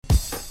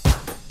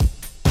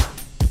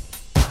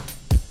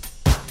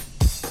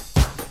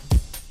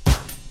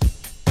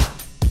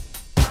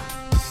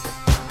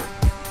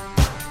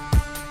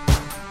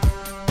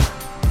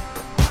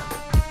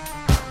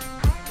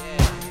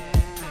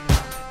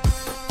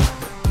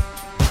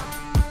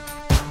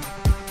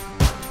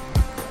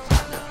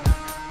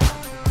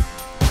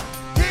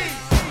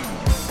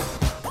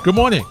Good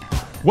morning.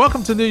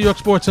 Welcome to New York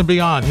Sports and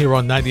Beyond here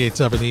on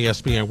 98.7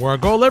 ESPN, where our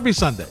goal every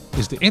Sunday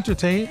is to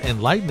entertain,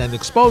 enlighten, and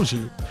expose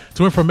you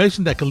to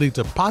information that can lead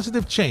to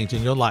positive change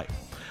in your life.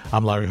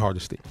 I'm Larry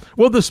Hardesty.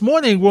 Well, this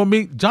morning we'll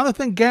meet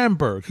Jonathan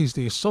Gamberg. He's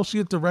the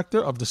Associate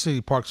Director of the City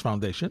Parks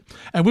Foundation,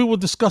 and we will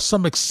discuss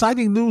some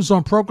exciting news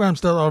on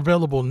programs that are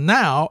available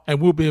now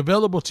and will be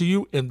available to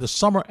you in the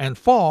summer and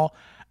fall.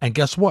 And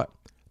guess what?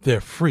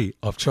 They're free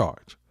of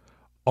charge.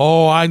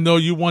 Oh, I know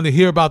you want to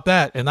hear about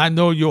that, and I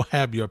know you'll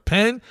have your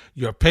pen,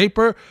 your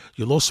paper,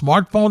 your little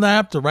smartphone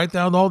app to write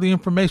down all the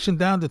information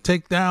down, to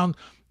take down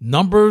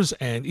numbers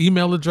and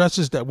email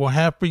addresses that we'll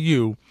have for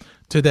you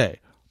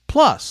today.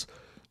 Plus,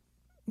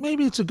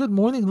 maybe it's a good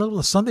morning, a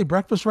little Sunday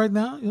breakfast right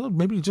now.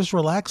 Maybe you're just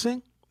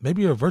relaxing.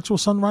 Maybe a virtual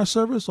sunrise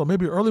service or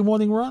maybe an early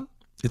morning run.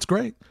 It's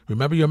great.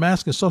 Remember your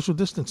mask and social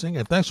distancing,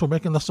 and thanks for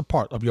making us a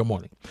part of your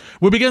morning.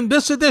 We begin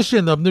this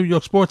edition of New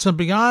York Sports and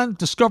Beyond,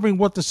 discovering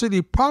what the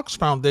City Parks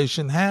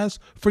Foundation has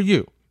for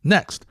you.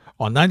 Next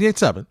on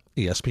 98.7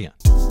 ESPN.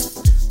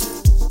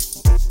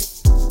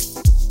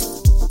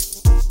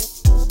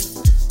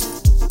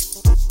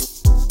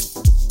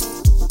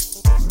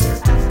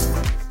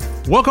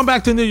 Welcome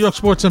back to New York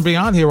Sports and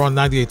Beyond here on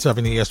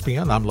 98.7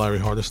 ESPN. I'm Larry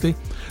Hardesty.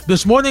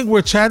 This morning,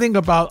 we're chatting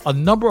about a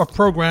number of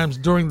programs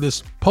during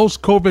this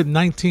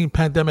post-COVID-19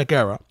 pandemic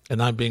era.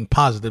 And I'm being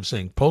positive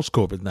saying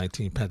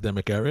post-COVID-19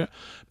 pandemic era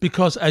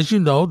because, as you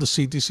know, the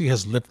CDC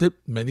has lifted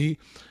many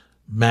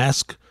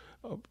mask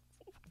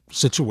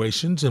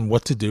situations and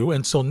what to do.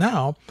 And so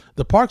now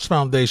the Parks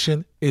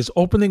Foundation is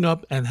opening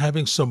up and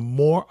having some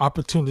more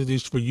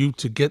opportunities for you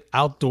to get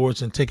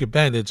outdoors and take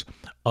advantage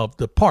of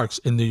the parks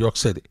in New York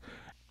City.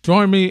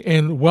 Join me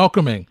in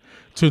welcoming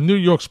to New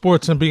York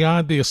Sports and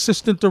Beyond the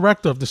Assistant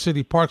Director of the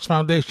City Parks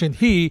Foundation.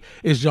 He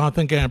is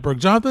Jonathan Gamberg.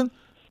 Jonathan,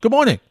 good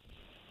morning.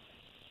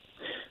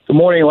 Good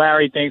morning,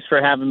 Larry. Thanks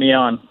for having me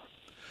on.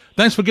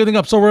 Thanks for getting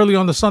up so early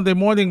on the Sunday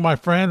morning, my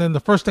friend. And the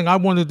first thing I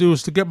want to do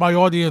is to get my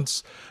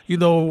audience,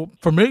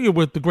 familiar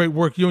with the great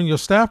work you and your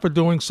staff are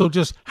doing. So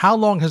just how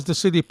long has the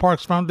City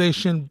Parks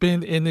Foundation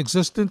been in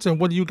existence, and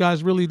what do you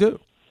guys really do?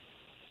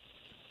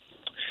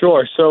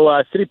 Sure.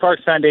 So City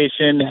Parks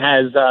Foundation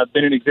has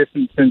been in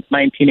existence since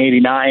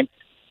 1989.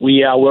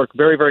 We work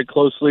very, very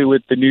closely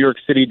with the New York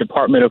City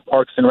Department of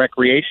Parks and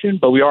Recreation,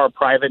 but we are a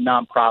private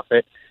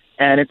nonprofit.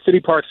 And at City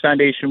Parks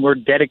Foundation, we're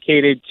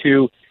dedicated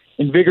to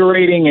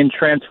invigorating and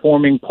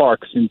transforming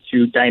parks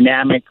into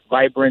dynamic,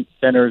 vibrant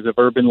centers of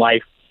urban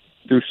life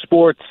through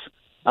sports,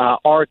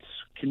 arts,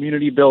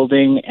 community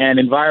building, and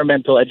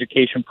environmental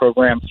education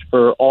programs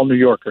for all New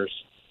Yorkers.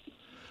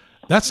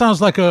 That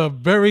sounds like a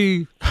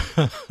very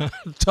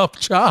tough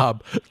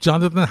job.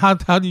 Jonathan,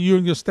 how do you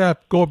and your staff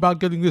go about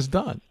getting this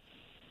done?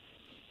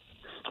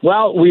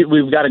 Well,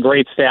 we've got a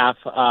great staff,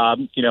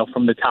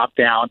 from the top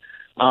down.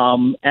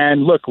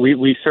 And look,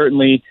 we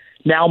certainly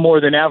now more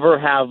than ever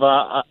have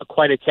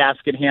quite a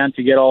task at hand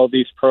to get all of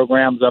these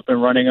programs up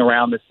and running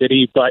around the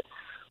city. But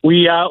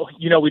we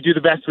do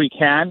the best we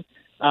can.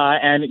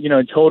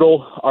 In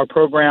total, our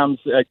programs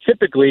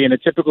typically in a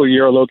typical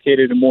year are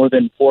located in more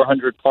than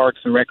 400 parks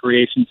and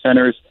recreation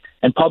centers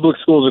and public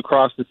schools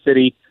across the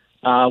city.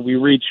 We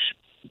reach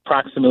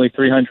approximately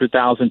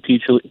 300,000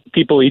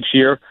 people each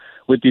year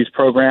with these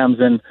programs.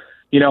 And,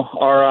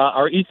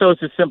 our ethos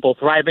is simple.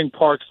 Thriving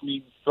parks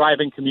means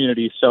thriving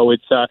communities. So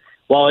it's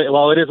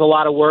while it is a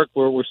lot of work,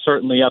 we're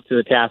certainly up to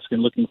the task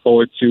and looking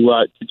forward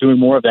to doing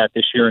more of that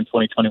this year in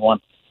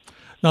 2021.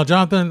 Now,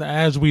 Jonathan,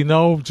 as we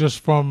know, there's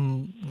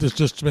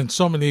just been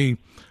so many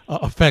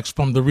effects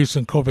from the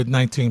recent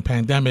COVID-19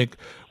 pandemic.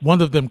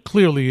 One of them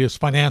clearly is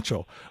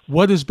financial.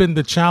 What has been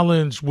the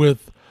challenge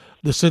with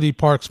the City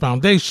Parks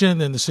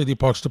Foundation and the City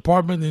Parks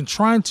Department in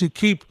trying to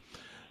keep,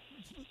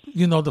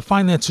 the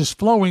finances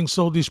flowing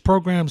so these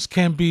programs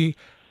can be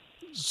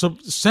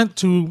sent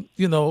to,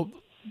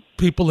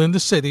 people in the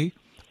city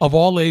of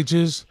all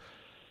ages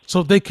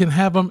so they can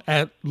have them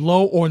at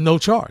low or no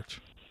charge?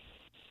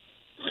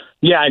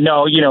 Yeah,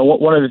 no,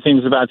 one of the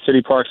things about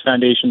City Parks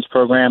Foundation's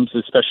programs,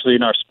 especially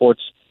in our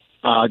sports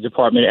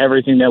department,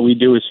 everything that we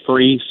do is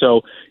free.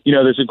 So,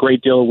 there's a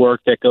great deal of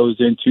work that goes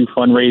into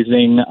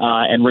fundraising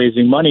and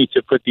raising money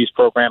to put these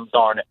programs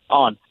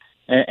on.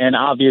 And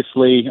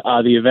obviously,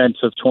 the events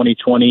of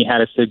 2020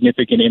 had a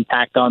significant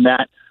impact on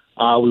that.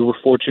 We were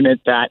fortunate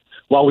that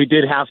while we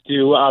did have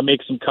to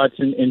make some cuts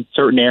in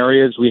certain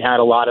areas, we had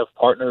a lot of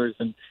partners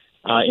and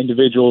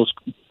individuals,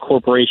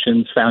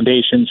 corporations,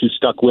 foundations who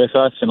stuck with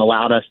us and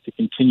allowed us to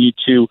continue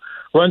to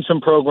run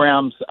some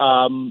programs,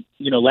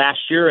 last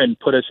year and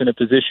put us in a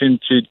position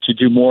to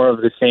do more of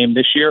the same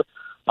this year.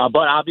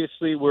 But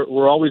obviously,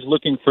 we're always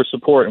looking for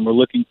support, and we're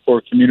looking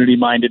for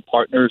community-minded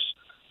partners,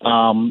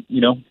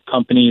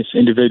 companies,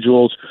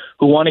 individuals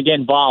who want to get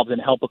involved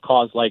and help a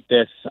cause like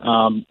this,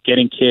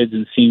 getting kids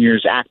and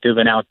seniors active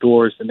and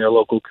outdoors in their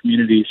local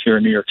communities here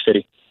in New York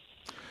City.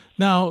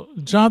 Now,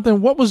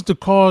 Jonathan, what was the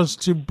cause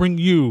to bring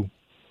you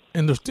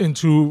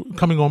into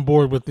coming on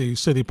board with the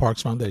City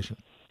Parks Foundation?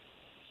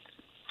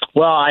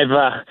 Well,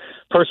 I've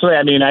personally,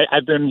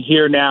 I've been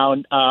here now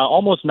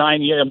almost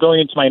 9 years. I'm going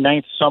into my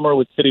ninth summer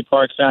with City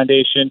Parks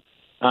Foundation.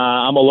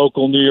 I'm a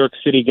local New York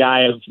City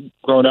guy. I've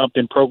grown up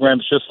in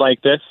programs just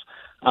like this,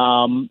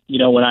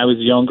 when I was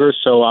younger.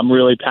 So I'm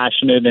really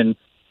passionate and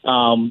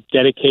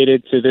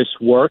dedicated to this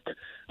work.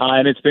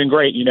 And it's been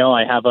great.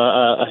 I have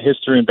a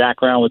history and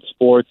background with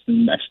sports,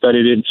 and I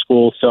studied it in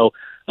school. So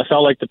I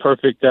felt like the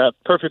perfect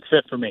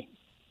fit for me.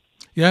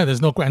 Yeah,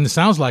 there's no, and it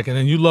sounds like it,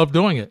 and you love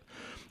doing it.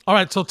 All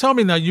right, so tell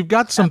me now, you've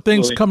got some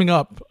things coming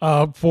up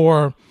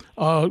for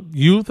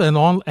youth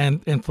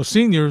and for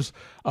seniors,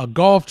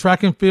 golf,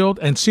 track and field,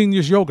 and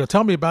seniors yoga.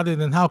 Tell me about it,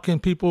 and how can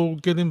people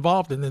get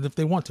involved in it if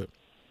they want to?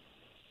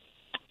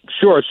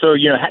 Sure. So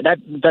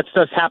that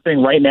stuff's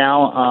happening right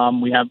now.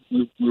 We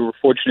were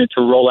fortunate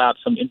to roll out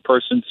some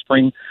in-person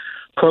spring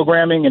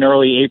programming in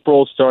early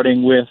April,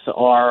 starting with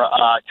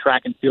our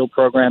track and field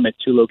program at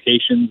 2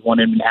 locations, one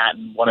in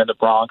Manhattan, one in the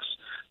Bronx.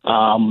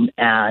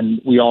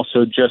 And we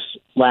also just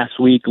last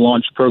week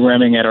launched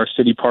programming at our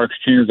City Parks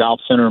Junior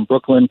Golf Center in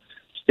Brooklyn,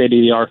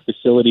 state-of-the-art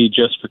facility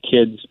just for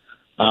kids,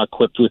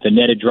 equipped with a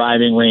netted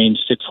driving range,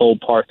 6-hole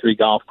par 3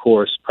 golf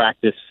course,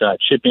 practice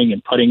chipping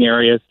and putting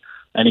areas,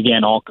 and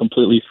again, all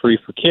completely free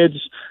for kids.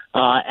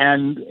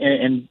 And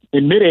in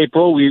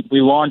mid-April, we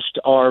launched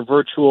our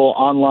virtual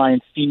online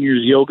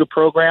seniors yoga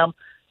program.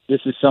 This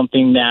is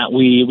something that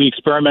we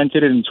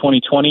experimented in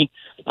 2020.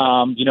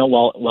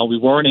 While we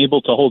weren't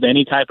able to hold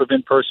any type of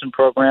in-person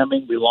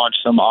programming, we launched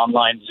some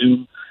online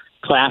Zoom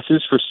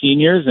classes for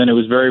seniors, and it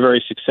was very,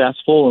 very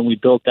successful. And we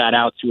built that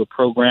out to a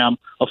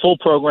full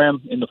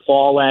program in the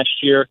fall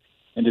last year,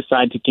 and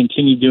decided to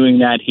continue doing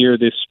that here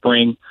this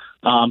spring.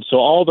 So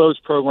all those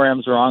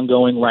programs are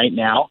ongoing right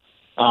now.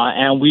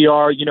 And we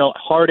are,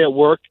 hard at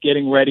work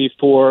getting ready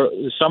for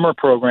the summer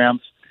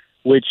programs,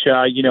 which,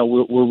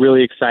 we're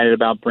really excited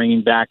about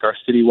bringing back our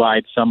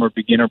citywide summer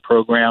beginner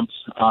programs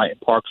in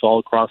parks all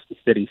across the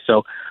city.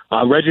 So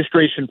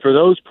registration for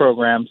those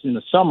programs in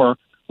the summer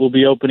will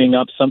be opening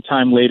up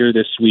sometime later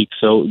this week.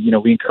 So,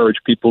 we encourage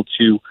people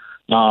to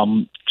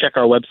check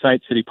our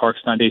website,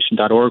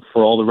 cityparksfoundation.org,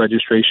 for all the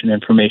registration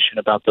information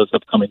about those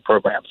upcoming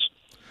programs.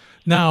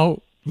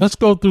 Now, let's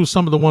go through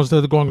some of the ones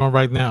that are going on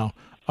right now.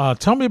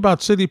 Tell me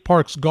about City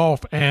Parks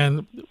Golf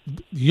and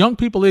young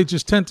people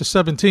ages 10 to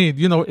 17.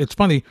 It's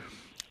funny.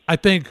 I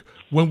think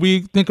when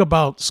we think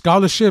about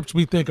scholarships,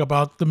 we think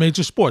about the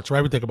major sports,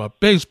 right? We think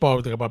about baseball,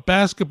 we think about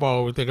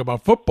basketball, we think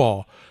about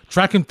football,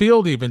 track and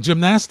field, even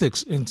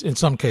gymnastics in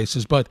some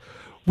cases. But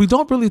we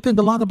don't really think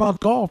a lot about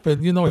golf.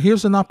 And,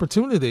 here's an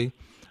opportunity,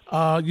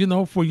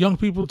 for young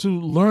people to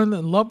learn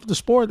and love the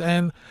sport.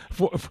 And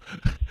for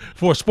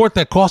a sport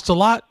that costs a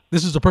lot,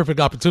 this is a perfect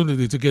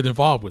opportunity to get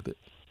involved with it.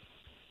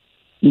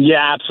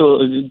 Yeah,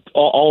 absolutely.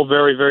 All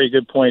very, very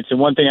good points. And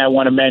one thing I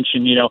want to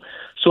mention,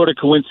 sort of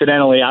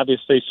coincidentally,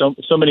 obviously,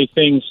 so many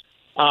things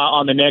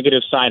on the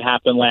negative side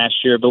happened last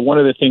year. But one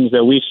of the things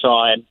that we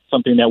saw, and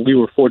something that we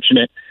were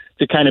fortunate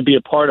to kind of be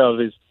a part of,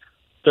 is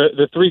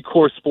the 3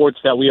 core sports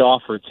that we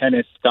offer: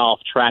 tennis, golf,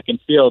 track, and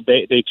field.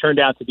 They turned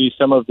out to be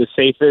some of the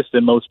safest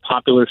and most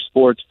popular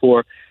sports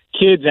for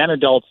kids and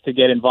adults to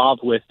get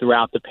involved with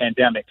throughout the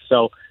pandemic.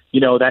 So,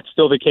 that's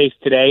still the case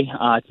today.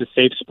 It's a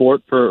safe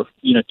sport for,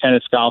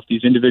 tennis, golf.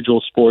 These individual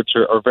sports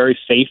are very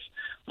safe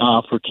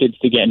for kids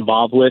to get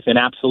involved with. And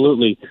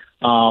absolutely,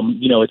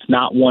 it's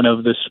not one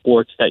of the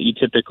sports that you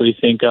typically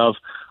think of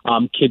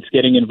kids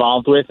getting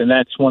involved with. And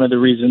that's one of the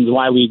reasons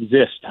why we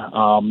exist,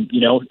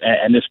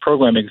 and this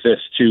program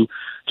exists to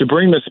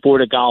bring the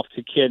sport of golf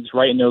to kids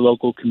right in their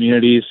local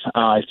communities.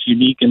 It's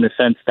unique in the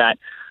sense that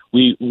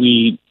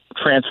we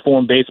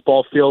transform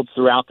baseball fields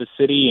throughout the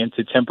city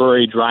into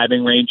temporary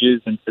driving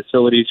ranges and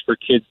facilities for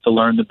kids to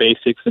learn the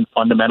basics and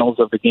fundamentals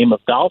of the game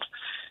of golf.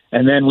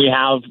 And then we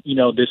have,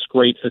 this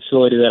great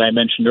facility that I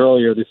mentioned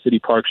earlier, the City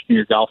Parks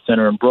Junior Golf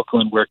Center in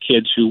Brooklyn, where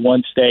kids who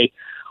once they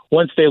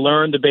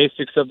learn the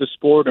basics of the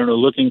sport and are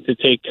looking to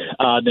take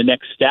the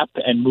next step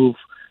and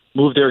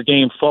move their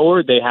game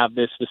forward, they have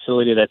this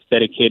facility that's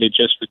dedicated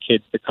just for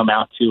kids to come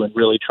out to and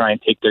really try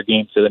and take their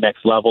game to the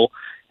next level.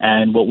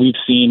 And what we've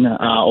seen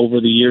over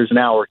the years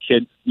now are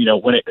kids,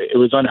 when it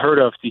was unheard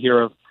of to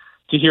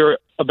hear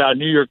about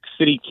New York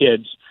City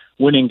kids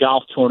winning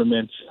golf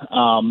tournaments.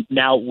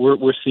 Now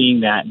we're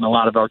seeing that, and a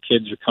lot of our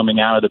kids are coming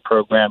out of the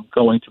program,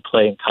 going to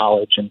play in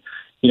college, and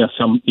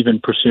some even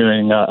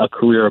pursuing a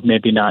career of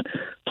maybe not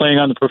playing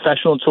on the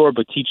professional tour,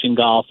 but teaching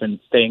golf and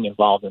staying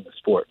involved in the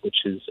sport,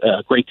 which is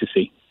great to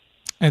see.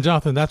 And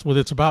Jonathan, that's what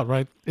it's about,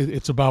 right?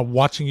 It's about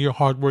watching your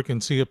hard work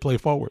and see it play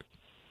forward.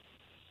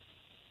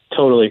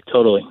 Totally.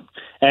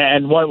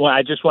 And one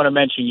I just want to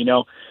mention,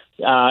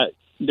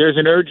 there's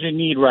an urgent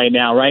need right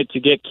now, right, to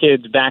get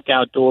kids back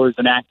outdoors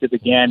and active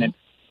again. And,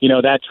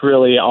 that's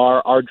really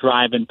our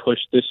drive and push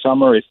this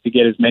summer, is to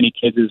get as many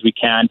kids as we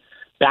can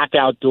back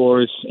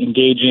outdoors,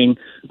 engaging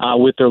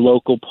with their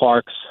local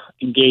parks,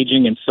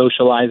 engaging and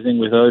socializing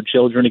with other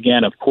children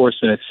again, of course,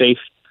 in a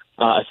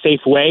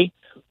safe way.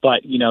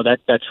 But,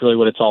 that's really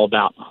what it's all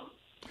about.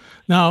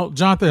 Now,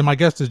 Jonathan, my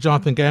guest is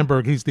Jonathan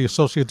Gamberg. He's the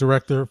Associate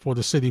Director for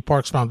the City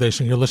Parks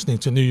Foundation. You're listening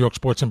to New York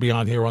Sports and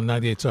Beyond here on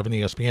 98.7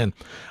 ESPN.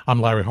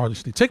 I'm Larry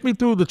Hardesty. Take me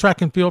through the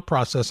track and field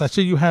process. I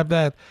see you have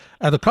that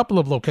at a couple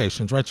of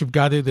locations, right? You've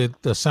got it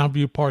at the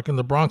Soundview Park in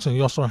the Bronx, and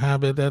you also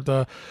have it at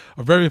a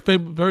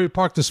very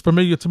park that's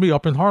familiar to me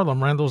up in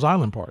Harlem, Randall's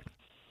Island Park.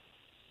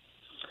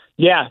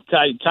 Yeah,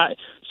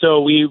 so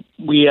we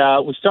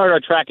started our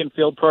track and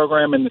field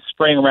program in the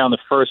spring around the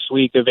first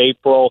week of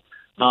April.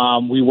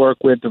 We work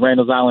with the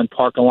Randall's Island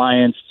Park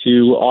Alliance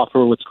to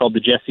offer what's called the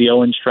Jesse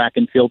Owens Track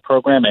and Field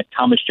Program at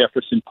Thomas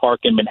Jefferson Park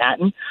in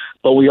Manhattan.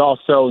 But we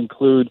also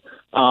include,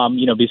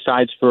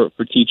 besides for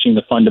teaching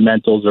the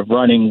fundamentals of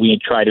running, we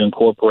try to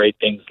incorporate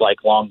things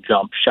like long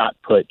jump, shot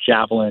put,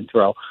 javelin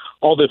throw,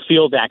 all the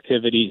field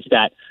activities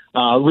that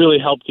really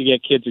help to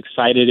get kids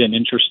excited and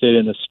interested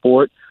in the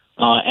sport.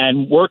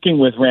 And working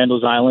with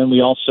Randall's Island,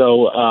 we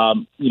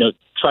also,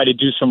 try to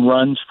do some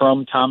runs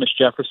from Thomas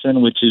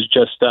Jefferson, which is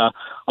just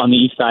on the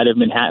east side of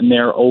Manhattan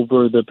there,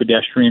 over the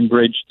pedestrian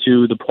bridge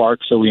to the park.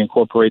 So we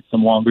incorporate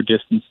some longer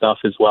distance stuff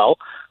as well.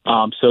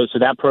 So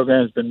that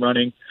program has been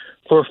running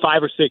for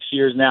 5 or 6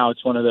 years now.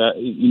 It's one of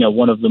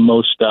the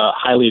most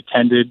highly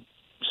attended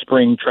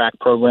spring track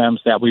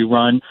programs that we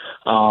run.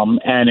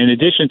 And in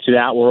addition to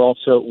that, we're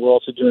also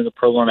doing a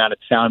program out at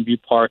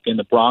Soundview Park in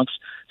the Bronx,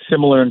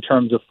 similar in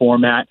terms of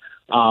format.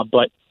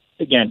 But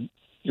again,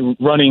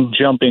 running,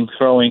 jumping,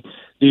 throwing,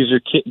 these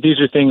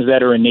are things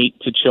that are innate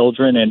to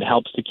children and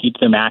helps to keep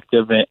them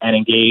active and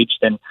engaged,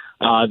 and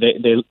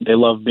they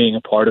love being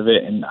a part of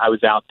it. And I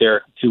was out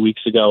there 2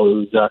 weeks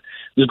ago. It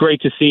was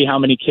great to see how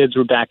many kids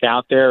were back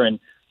out there,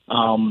 and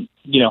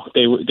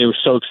they were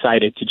so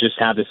excited to just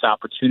have this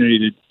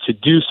opportunity to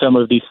do some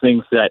of these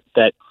things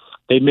that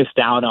they missed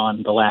out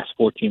on the last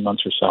 14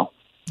 months or so.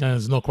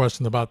 There's no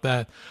question about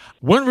that.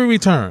 When we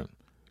return,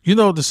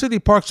 the City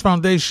Parks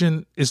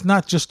Foundation is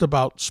not just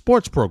about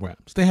sports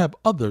programs. They have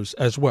others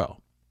as well.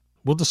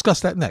 We'll discuss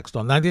that next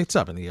on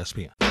 98.7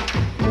 ESPN.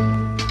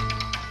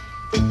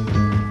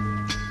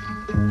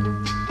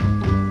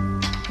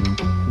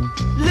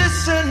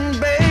 Listen,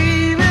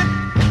 baby,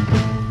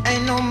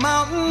 ain't no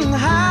mountain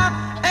high,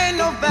 ain't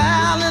no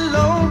valley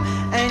low,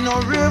 ain't no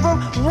river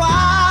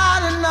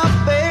wide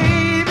enough,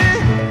 baby.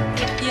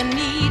 If you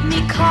need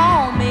me,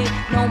 call me,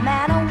 no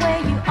matter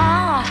where you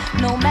are,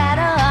 no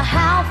matter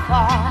how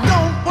far.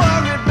 Don't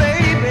worry,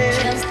 baby,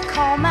 just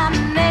call my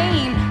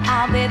name,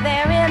 I'll be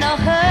there in a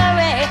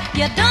hurry.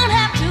 You don't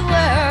have to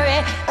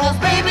worry, 'cause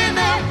baby,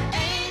 there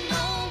ain't no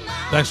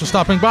mountain. Thanks for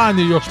stopping by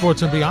New York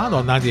Sports and Beyond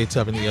on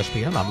 98.7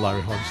 ESPN. I'm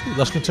Larry Hardesty.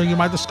 Let's continue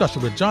my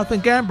discussion with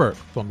Jonathan Gamberg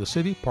from the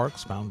City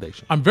Parks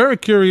Foundation. I'm very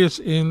curious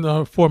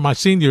for my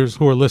seniors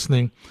who are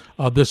listening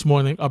this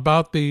morning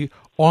about the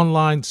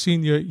online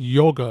senior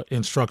yoga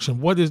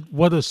instruction. What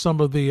are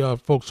some of the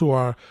folks who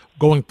are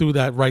going through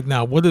that right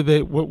now? What's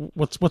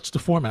the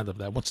format of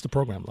that? What's the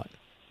program like?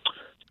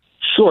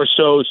 Sure.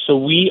 So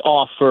we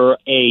offer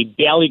a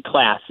daily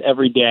class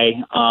every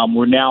day.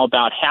 We're now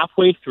about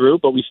halfway through,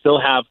 but we still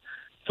have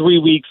 3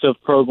 weeks of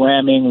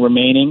programming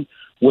remaining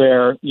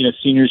where,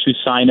 seniors who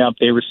sign up,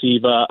 they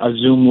receive a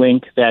Zoom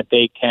link that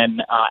they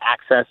can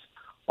access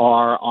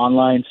our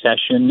online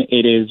session.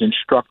 It is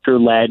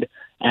instructor-led,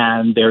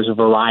 and there's a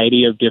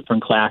variety of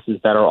different classes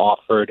that are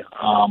offered,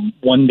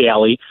 one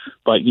daily,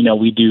 but,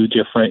 we do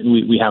different.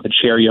 We have a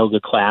chair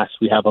yoga class.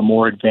 We have a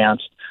more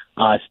advanced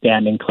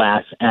standing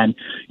class, and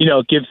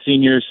it gives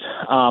seniors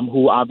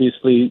who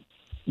obviously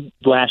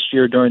last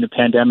year during the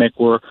pandemic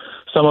were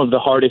some of the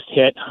hardest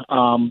hit,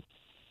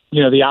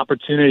 the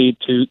opportunity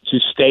to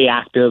stay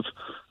active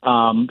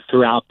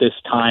throughout this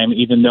time,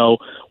 even though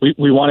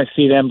we want to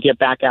see them get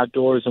back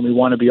outdoors and we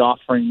want to be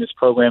offering this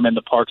program in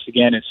the parks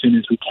again as soon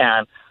as we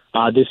can.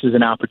 This is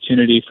an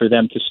opportunity for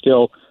them to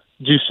still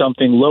do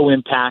something low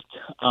impact,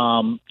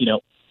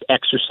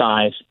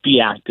 exercise, be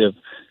active,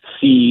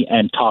 see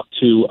and talk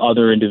to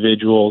other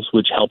individuals,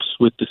 which helps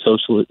with the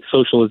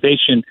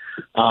socialization.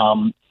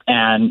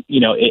 And,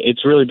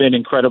 it's really been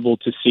incredible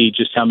to see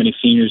just how many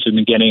seniors have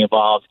been getting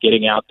involved,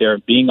 getting out there,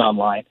 being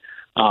online.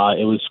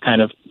 It was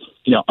kind of,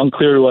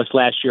 unclear to us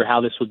last year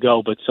how this would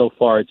go, but so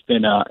far it's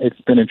been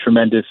a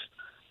tremendous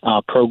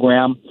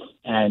program,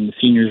 and the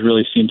seniors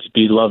really seem to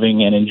be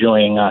loving and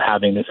enjoying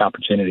having this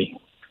opportunity.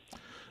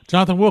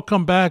 Jonathan, we'll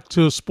come back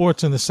to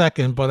sports in a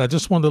second, but I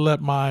just wanted to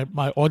let my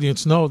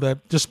audience know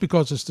that just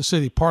because it's the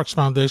City Parks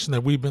Foundation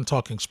that we've been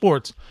talking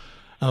sports,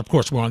 and of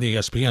course we're on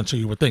ESPN, so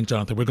you would think,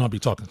 Jonathan, we're going to be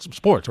talking some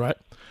sports, right?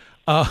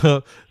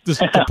 The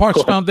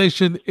Parks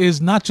Foundation is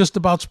not just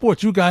about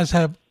sports. You guys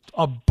have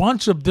a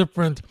bunch of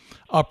different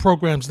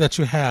programs that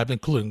you have,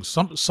 including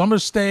some summer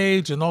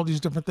stage and all these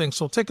different things.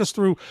 So take us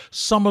through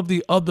some of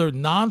the other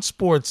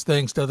non-sports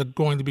things that are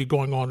going to be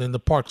going on in the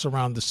parks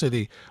around the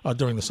city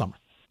during the summer.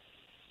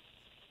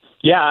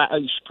 Yeah,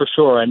 for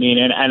sure. I mean,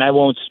 and I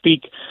won't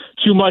speak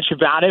too much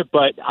about it,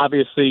 but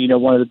obviously,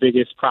 one of the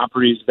biggest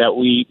properties that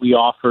we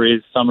offer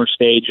is Summer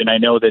Stage, and I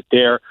know that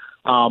they're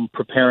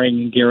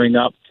preparing and gearing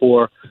up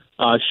for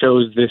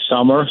shows this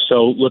summer.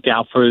 So look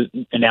out for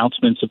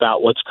announcements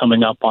about what's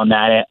coming up on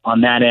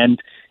that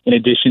end. in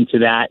addition to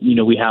that,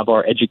 we have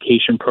our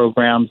education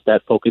programs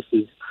that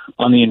focuses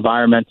on the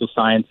environmental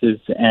sciences,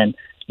 and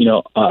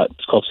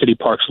it's called City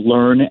Parks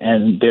Learn,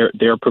 and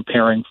they're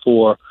preparing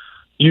for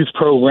youth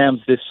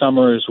programs this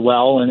summer as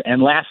well.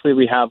 And lastly,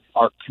 we have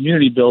our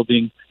community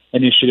building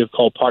initiative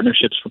called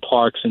Partnerships for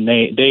Parks, and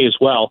they as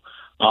well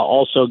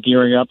also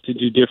gearing up to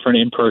do different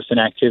in-person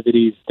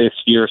activities this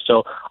year.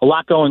 So a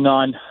lot going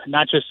on,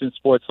 not just in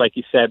sports, like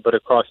you said, but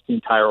across the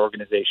entire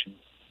organization.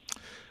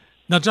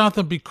 Now,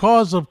 Jonathan,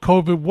 because of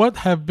COVID, what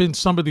have been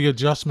some of the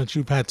adjustments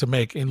you've had to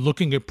make in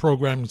looking at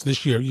programs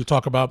this year? You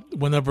talk about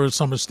whenever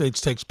Summer Stage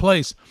takes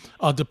place,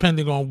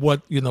 depending on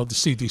what, the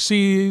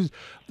CDC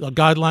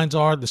guidelines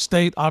are, the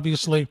state,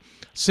 obviously,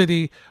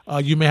 city,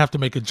 you may have to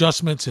make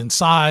adjustments in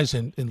size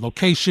and in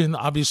location,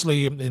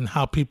 obviously, in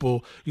how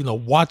people,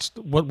 watch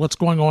what's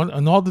going on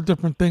and all the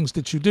different things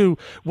that you do.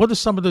 What are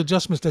some of the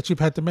adjustments that you've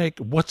had to make?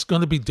 What's going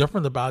to be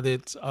different about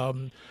it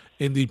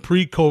in the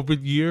pre-COVID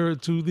year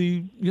to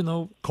the,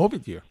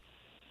 COVID year?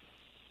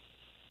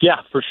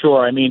 Yeah, for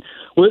sure. I mean,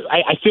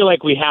 I feel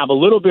like we have a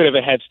little bit of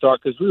a head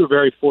start because we were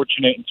very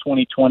fortunate in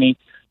 2020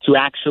 to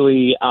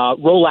actually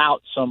roll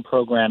out some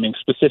programming,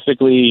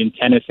 specifically in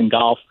tennis and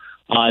golf.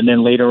 And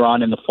then later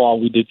on in the fall,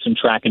 we did some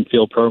track and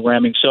field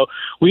programming. So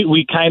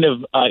we kind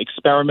of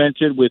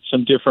experimented with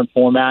some different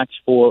formats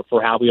for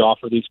how we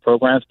offer these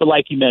programs. But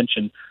like you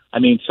mentioned, I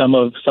mean, some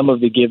of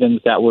the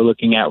givens that we're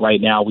looking at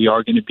right now, we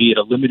are going to be at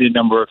a limited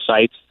number of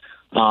sites,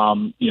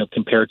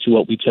 compared to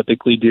what we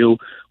typically do.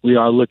 We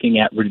are looking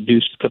at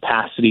reduced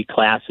capacity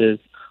classes,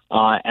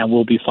 and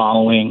we'll be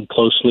following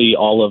closely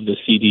all of the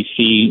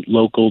CDC,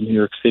 local New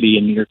York City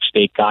and New York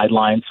State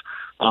guidelines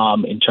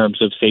in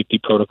terms of safety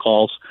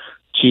protocols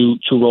to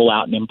roll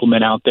out and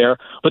implement out there.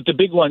 But the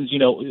big ones,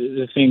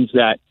 the things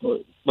that,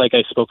 like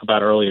I spoke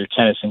about earlier,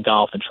 tennis and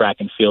golf and track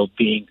and field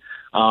being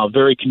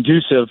very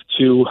conducive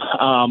to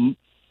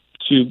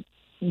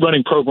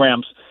running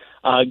programs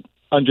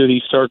under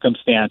these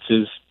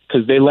circumstances,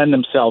 because they lend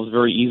themselves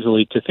very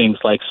easily to things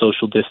like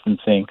social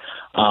distancing.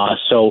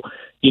 So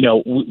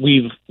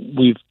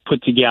we've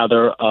put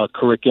together a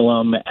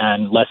curriculum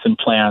and lesson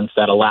plans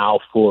that allow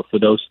for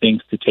those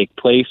things to take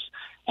place.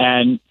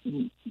 And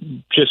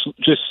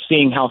just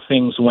seeing how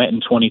things went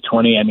in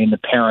 2020, I mean, the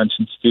parents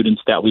and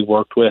students that we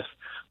worked with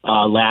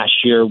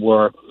last year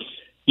were,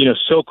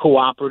 so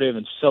cooperative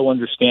and so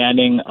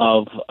understanding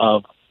of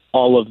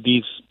all of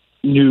these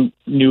new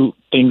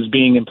things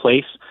being in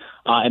place.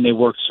 And they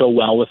worked so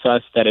well with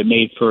us that it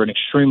made for an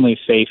extremely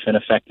safe and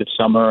effective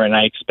summer. And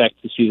I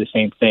expect to see the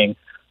same thing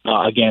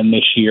again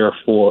this year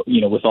for,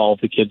 with all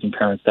of the kids and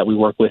parents that we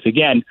work with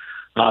again,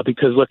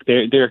 because look,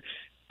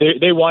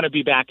 they want to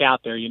be back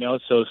out there,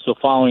 so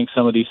following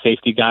some of these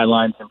safety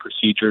guidelines and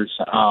procedures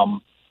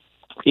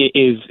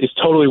is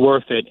totally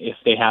worth it if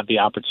they have the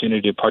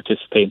opportunity to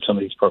participate in some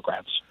of these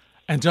programs.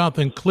 And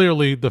Jonathan,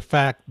 clearly the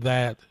fact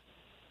that,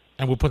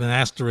 and we'll put an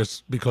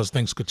asterisk because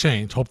things could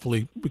change,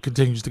 hopefully it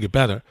continues to get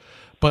better,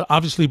 but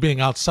obviously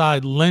being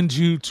outside lends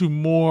you to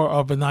more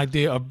of an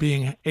idea of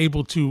being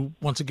able to,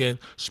 once again,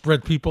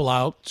 spread people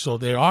out so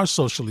they are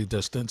socially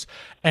distanced.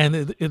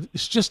 And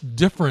it's just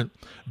different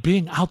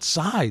being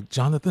outside,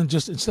 Jonathan,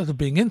 just instead of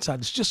being inside.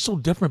 It's just so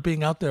different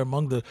being out there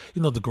among the,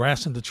 the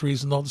grass and the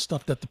trees and all the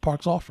stuff that the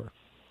parks offer.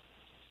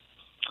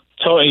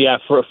 Totally, yeah,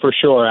 for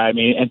sure. I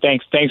mean, and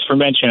thanks for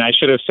mentioning. I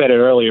should have said it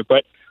earlier,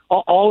 but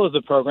all of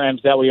the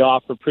programs that we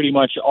offer pretty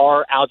much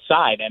are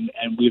outside, and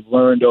we've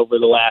learned over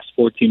the last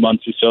 14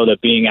 months or so that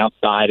being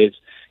outside is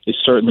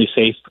certainly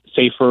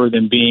safer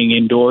than being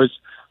indoors.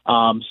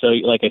 So,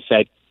 like I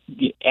said,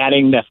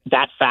 adding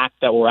that fact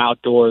that we're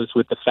outdoors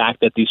with the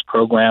fact that these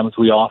programs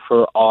we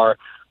offer are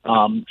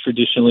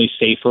traditionally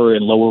safer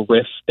and lower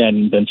risk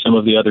than some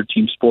of the other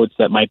team sports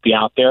that might be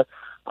out there,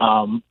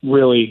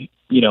 really,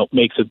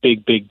 makes a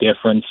big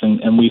difference.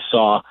 And we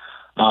saw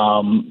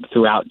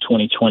throughout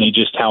 2020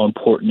 just how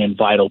important and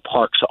vital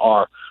parks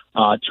are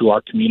to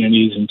our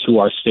communities and to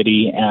our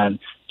city. And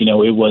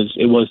it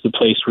was the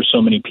place where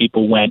so many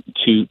people went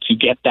to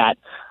get that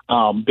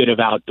bit of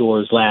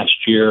outdoors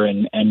last year,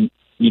 and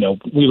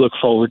we look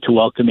forward to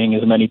welcoming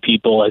as many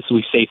people as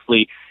we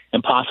safely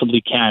and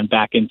possibly can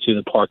back into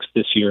the parks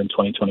this year in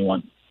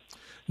 2021.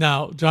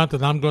 Now,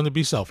 Jonathan, I'm going to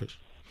be selfish.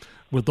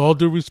 With all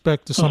due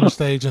respect to Summer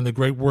Stage and the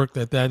great work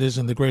that is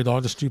and the great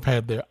artists you've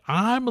had there,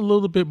 I'm a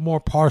little bit more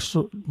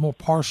partial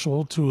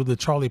to the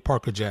Charlie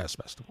Parker Jazz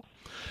Festival.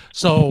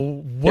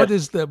 So what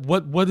is that?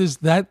 What is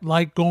that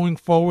like going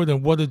forward,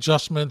 and what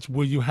adjustments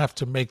will you have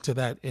to make to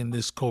that in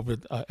this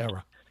COVID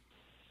era?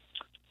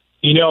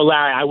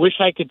 Larry, I wish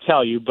I could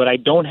tell you, but I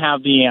don't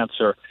have the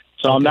answer.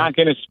 So okay. I'm not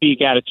going to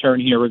speak out of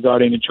turn here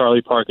regarding the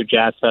Charlie Parker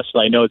Jazz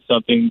Festival. I know it's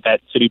something that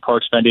City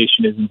Parks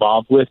Foundation is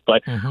involved with,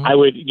 but I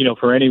would,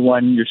 for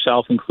anyone,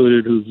 yourself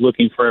included, who's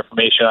looking for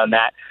information on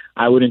that,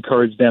 I would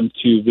encourage them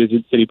to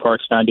visit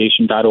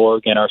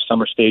cityparksfoundation.org and our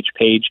Summer Stage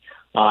page,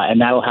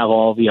 and that'll have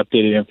all the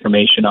updated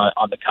information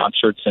on the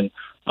concerts and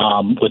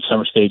what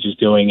Summer Stage is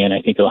doing, and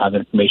I think it'll have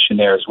information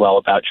there as well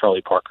about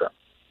Charlie Parker.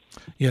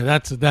 Yeah,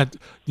 that.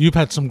 You've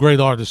had some great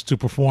artists to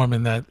perform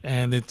in that,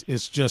 and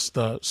it's just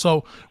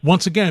so.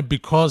 Once again,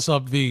 because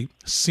of the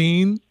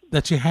scene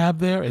that you have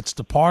there, it's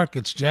the park,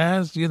 it's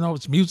jazz,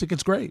 it's music,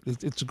 it's great.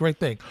 It's a great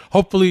thing.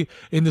 Hopefully,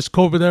 in this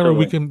COVID era,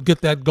 we can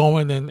get that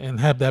going and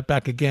have that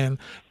back again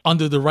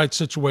under the right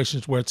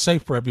situations where it's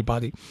safe for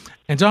everybody.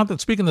 And Jonathan,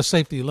 speaking of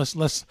safety,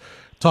 let's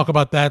talk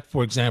about that,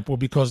 for example,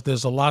 because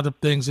there's a lot of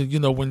things that,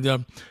 when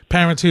the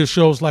parents hear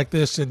shows like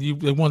this and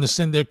they want to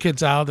send their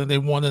kids out and they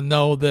want to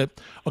know that,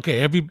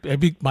 okay,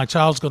 my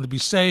child's going to be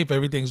safe,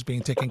 everything's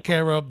being taken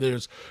care of,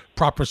 there's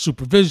proper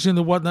supervision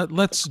and whatnot.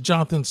 Let's,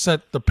 Jonathan,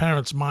 set the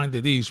parents' mind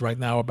at ease right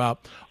now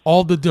about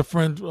all the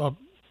different,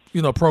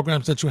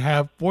 programs that you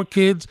have for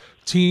kids,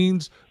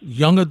 teens,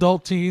 young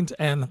adult teens,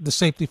 and the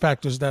safety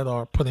factors that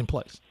are put in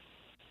place.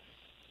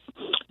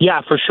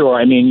 Yeah, for sure.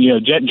 I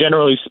mean,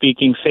 generally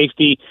speaking,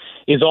 safety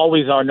is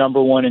always our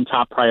number one and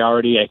top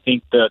priority. I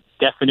think the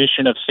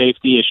definition of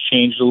safety has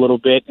changed a little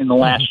bit in the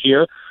last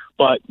year,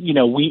 but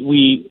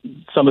we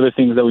some of the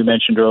things that we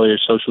mentioned earlier,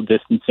 social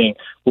distancing,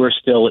 we're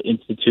still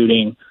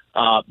instituting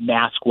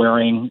mask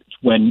wearing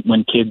when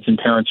kids and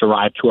parents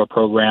arrive to our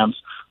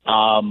programs.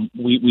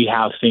 We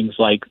have things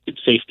like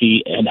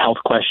safety and health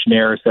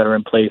questionnaires that are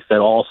in place that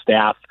all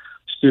staff,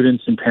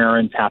 students, and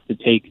parents have to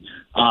take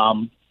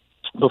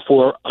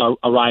before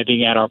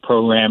arriving at our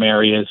program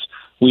areas.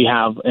 We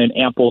have an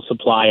ample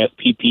supply of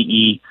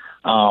PPE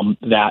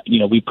that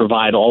we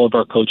provide all of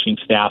our coaching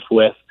staff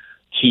with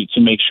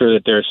to make sure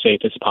that they're as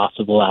safe as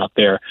possible out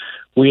there.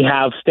 We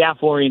have staff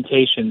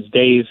orientations,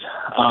 days,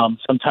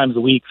 sometimes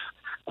weeks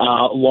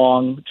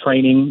long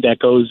training that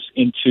goes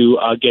into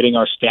getting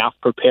our staff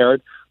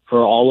prepared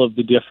for all of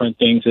the different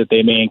things that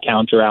they may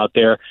encounter out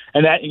there.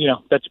 And that,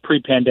 that's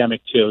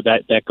pre-pandemic too.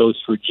 That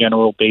goes through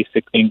general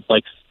basic things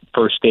like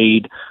first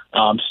aid,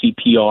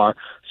 CPR.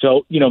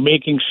 So,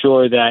 making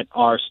sure that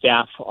our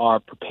staff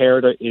are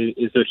prepared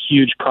is a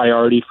huge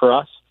priority for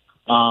us,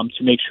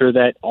 to make sure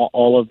that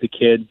all of the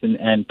kids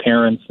and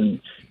parents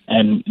and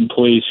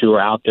employees who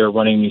are out there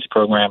running these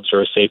programs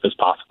are as safe as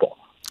possible.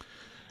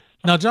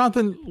 Now,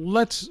 Jonathan,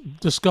 let's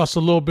discuss a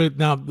little bit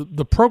now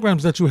the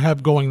programs that you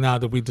have going now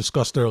that we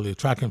discussed earlier,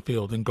 track and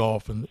field and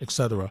golf and et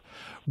cetera.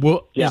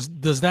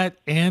 Does that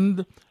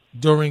end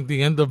during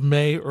the end of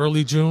May,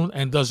 early June,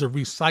 and does it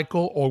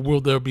recycle, or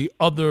will there be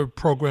other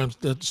programs,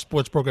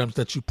 sports programs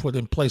that you put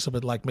in place of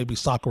it, like maybe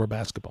soccer or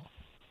basketball?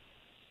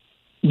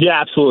 Yeah,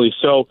 absolutely.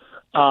 So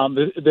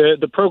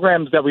the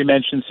programs that we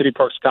mentioned, City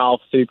Parks Golf,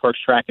 City Parks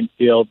Track and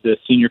Field, the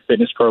senior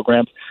fitness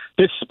programs,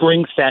 this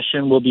spring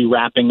session will be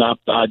wrapping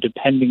up,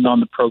 depending on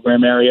the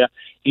program area,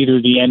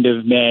 either the end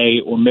of May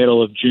or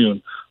middle of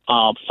June.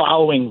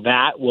 Following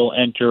that, we'll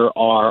enter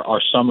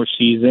our summer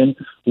season,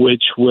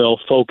 which will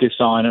focus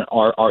on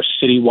our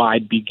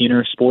citywide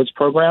beginner sports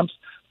programs.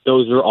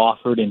 Those are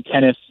offered in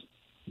tennis,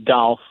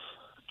 golf,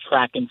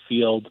 track and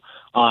field,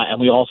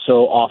 and we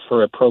also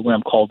offer a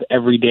program called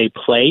Everyday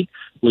Play,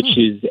 which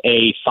is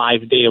a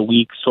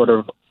 5-day-a-week sort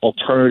of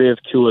alternative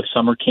to a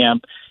summer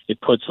camp.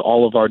 It puts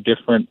all of our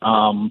different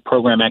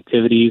program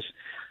activities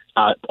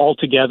all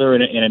together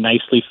in a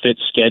nicely fit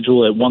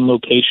schedule at one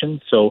location.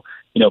 So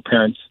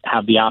parents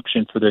have the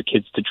option for their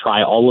kids to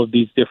try all of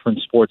these different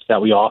sports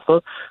that we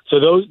offer. So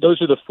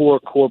those are the 4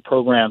 core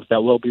programs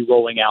that we'll be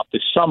rolling out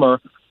this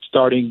summer,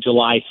 starting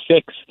July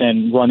 6th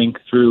and running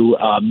through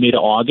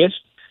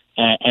mid-August.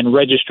 And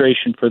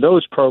registration for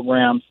those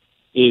programs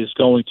is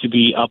going to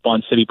be up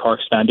on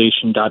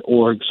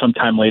cityparksfoundation.org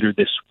sometime later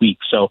this week.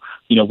 So,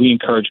 we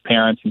encourage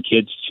parents and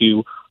kids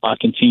to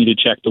continue to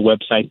check the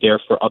website there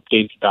for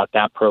updates about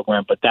that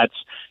program. But that's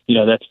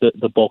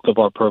the bulk of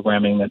our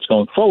programming that's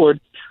going forward.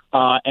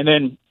 And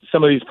then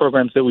some of these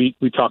programs that we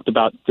talked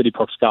about, City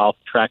Parks Golf,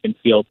 Track and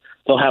Field,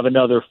 they'll have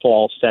another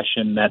fall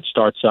session that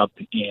starts up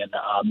in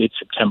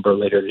mid-September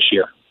later this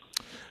year.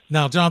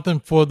 Now, Jonathan,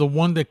 for the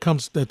one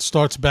that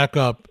starts back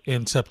up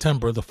in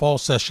September, the fall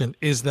session,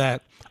 is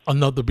that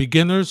another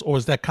beginners, or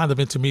is that kind of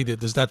intermediate?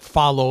 Does that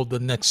follow the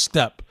next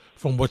step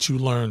from what you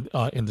learned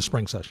in the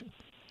spring session?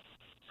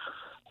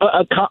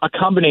 A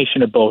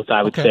combination of both,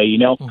 I would say.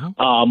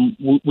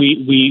 Mm-hmm.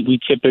 We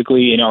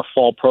typically in our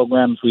fall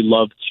programs we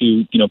love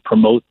to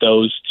promote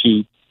those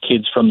to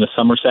kids from the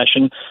summer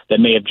session that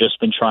may have just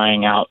been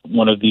trying out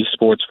one of these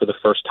sports for the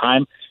first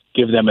time.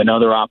 Give them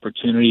another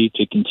opportunity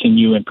to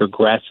continue and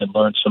progress and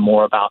learn some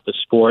more about the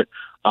sport.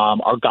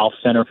 Our golf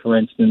center, for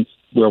instance,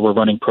 where we're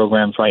running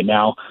programs right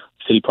now,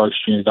 City Parks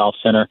Junior Golf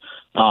Center,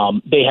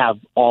 they have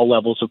all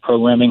levels of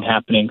programming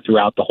happening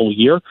throughout the whole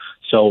year.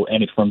 So,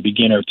 and it's from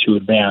beginner to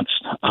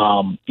advanced.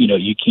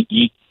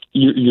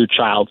 Your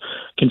child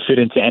can fit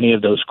into any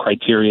of those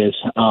criteria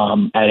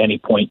at any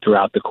point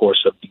throughout the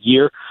course of the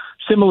year.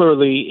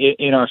 Similarly,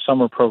 in our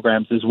summer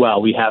programs as well,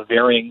 we have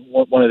varying.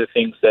 One of the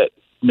things that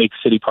makes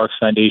City Parks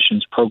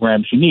Foundation's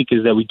programs unique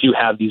is that we do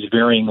have these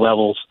varying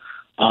levels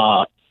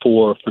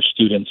for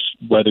students.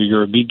 Whether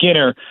you're a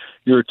beginner,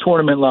 you're a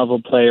tournament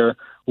level player,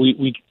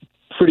 we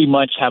pretty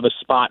much have a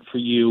spot for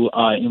you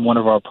in one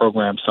of our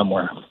programs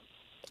somewhere.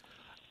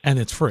 And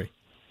it's free.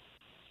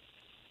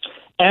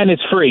 And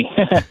it's free.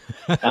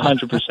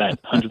 100%.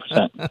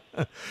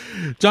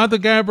 100%.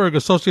 Jonathan Gamberg,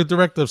 Associate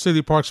Director of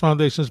City Parks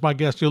Foundation, is my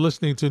guest. You're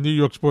listening to New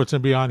York Sports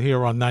and Beyond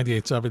here on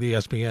 98.7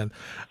 ESPN.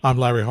 I'm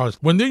Larry Hart.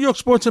 When New York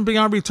Sports and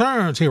Beyond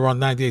returns here on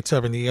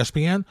 98.7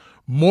 ESPN,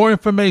 more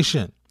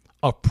information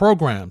of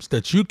programs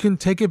that you can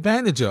take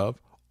advantage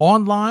of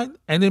online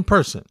and in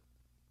person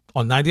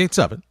on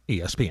 98.7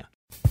 ESPN.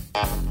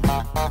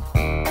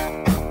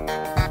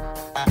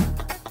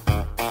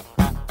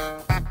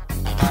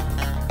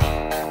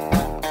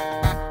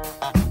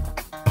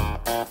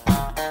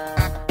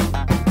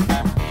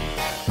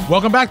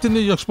 Welcome back to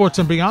New York Sports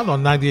and Beyond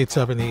on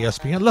 98.7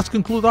 ESPN. Let's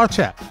conclude our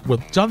chat with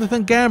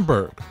Jonathan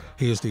Gamberg.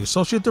 He is the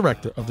Associate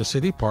Director of the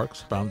City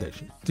Parks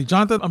Foundation. See,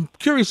 Jonathan, I'm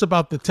curious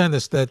about the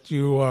tennis that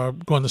you are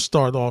going to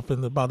start off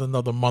in about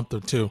another month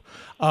or two.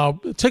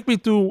 Take me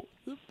through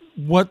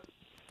what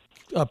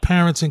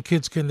parents and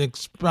kids can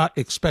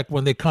expect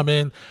when they come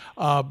in,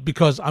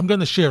 because I'm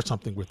going to share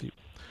something with you.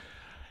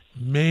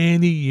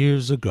 Many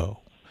years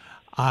ago,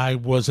 I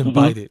was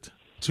invited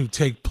to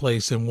take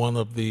place in one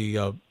of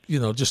the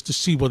just to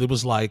see what it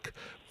was like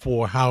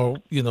for how,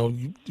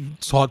 you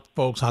taught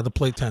folks how to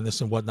play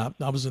tennis and whatnot.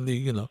 I was in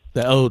the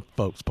old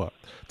folks part,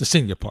 the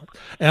senior part.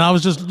 And I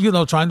was just,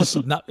 trying to see,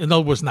 in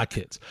other words, not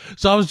kids.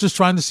 So I was just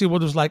trying to see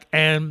what it was like.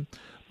 And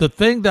the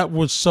thing that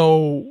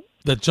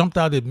jumped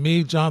out at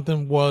me,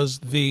 Jonathan, was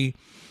the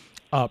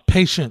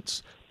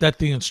patience that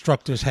the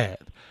instructors had.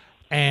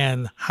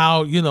 And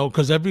how,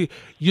 because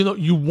you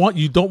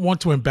don't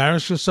want to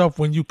embarrass yourself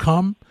when you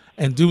come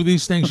and do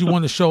these things. You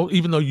want to show,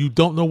 even though you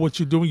don't know what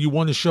you're doing, you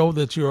want to show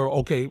that you're,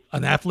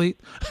 an athlete.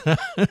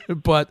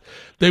 But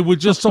they were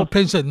just so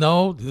patient.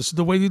 No, this is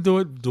the way you do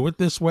it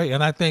this way.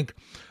 And I think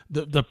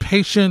the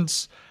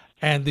patience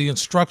and the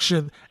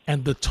instruction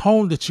and the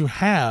tone that you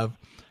have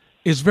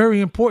is very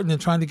important in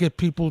trying to get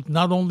people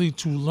not only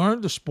to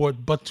learn the sport,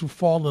 but to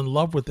fall in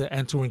love with it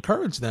and to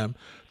encourage them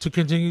to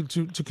continue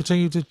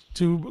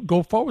to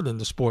go forward in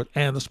the sport.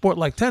 And a sport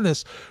like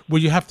tennis, where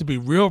you have to be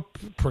real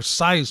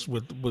precise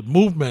with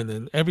movement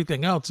and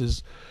everything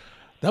else,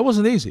 that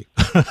wasn't easy.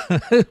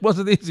 It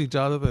wasn't easy,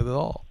 Jonathan, at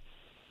all.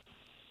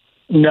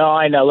 No,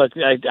 I know. Look,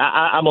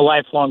 I'm a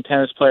lifelong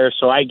tennis player,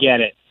 so I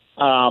get it.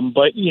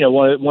 But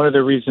one of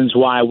the reasons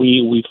why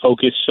we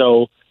focus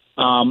so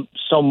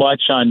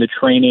much on the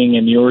training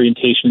and the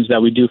orientations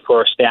that we do for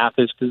our staff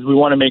is because we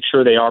want to make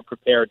sure they are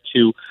prepared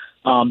to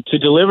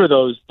deliver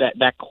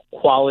that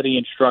quality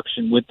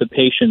instruction with the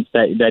patience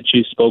that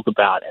you spoke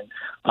about,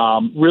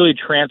 and really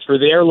transfer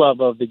their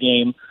love of the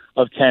game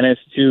of tennis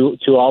to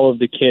all of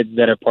the kids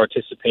that are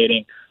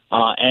participating,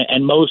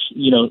 and most,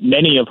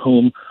 many of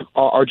whom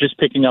are just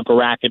picking up a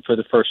racket for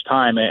the first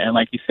time. And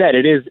like you said,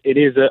 it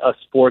is a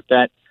sport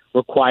that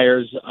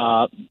requires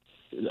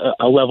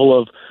a level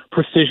of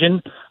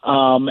precision,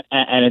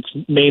 and it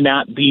may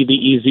not be the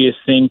easiest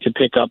thing to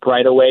pick up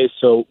right away.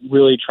 So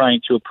really trying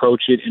to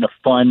approach it in a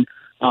fun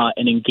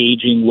and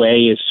engaging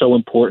way is so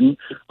important.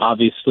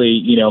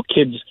 Obviously,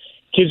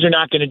 kids are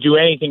not going to do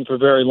anything for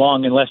very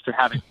long unless they're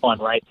having fun,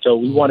 right? So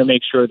we want to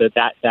make sure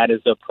that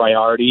is a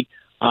priority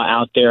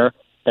out there,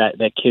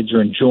 that kids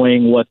are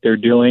enjoying what they're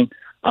doing.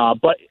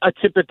 But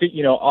typically,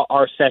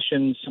 our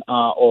sessions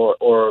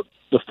or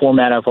the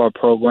format of our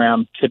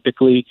program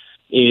typically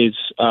is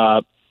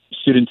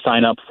students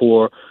sign up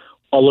for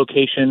a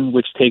location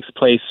which takes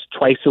place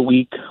twice a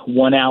week,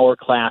 1 hour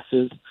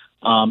classes.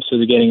 So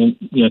they're getting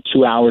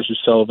 2 hours or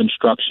so of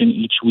instruction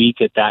each week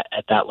at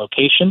that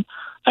location.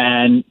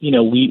 And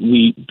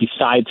we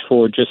besides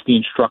for just the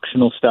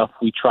instructional stuff,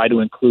 we try to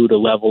include a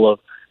level of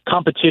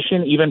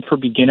competition, even for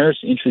beginners,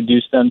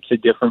 introduce them to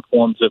different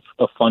forms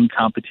of fun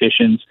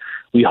competitions.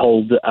 We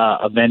hold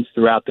events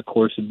throughout the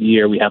course of the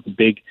year. We have a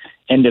big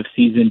end of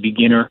season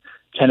beginner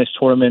tennis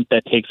tournament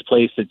that takes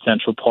place at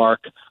Central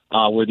Park,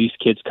 where these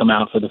kids come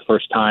out for the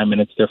first time, and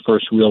it's their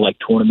first real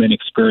tournament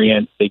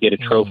experience. They get a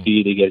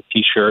trophy, they get a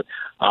T-shirt,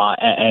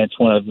 and it's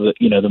one of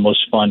the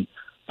most fun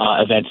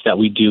events that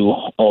we do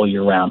all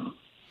year round.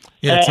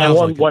 Yeah,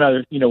 and one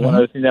other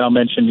thing that I'll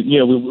mention,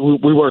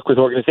 we work with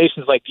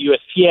organizations like the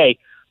USTA,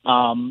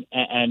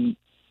 and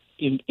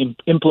in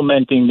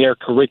implementing their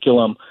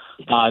curriculum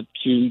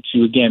to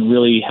again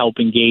really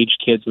help engage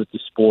kids with the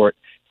sport,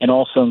 and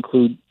also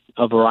include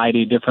a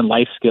variety of different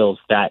life skills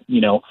that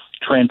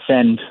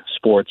transcend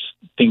sports,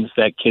 things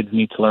that kids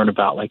need to learn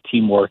about, like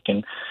teamwork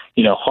and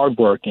hard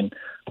work and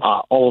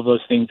all of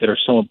those things that are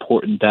so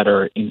important that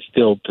are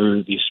instilled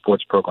through these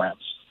sports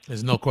programs.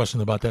 There's no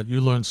question about that. You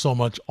learn so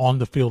much on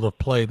the field of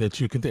play that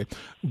you can take,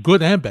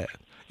 good and bad.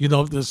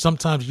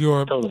 Sometimes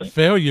your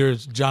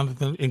failures,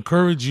 Jonathan,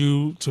 encourage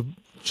you to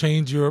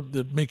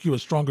make you a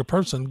stronger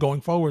person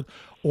going forward,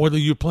 whether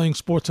you're playing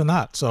sports or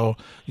not. So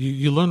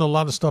you learn a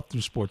lot of stuff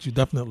through sports. You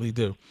definitely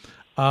do.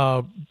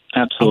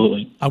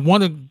 Absolutely. I'm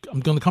going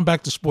to come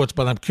back to sports,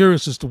 but I'm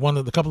curious as to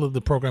a couple of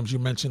the programs you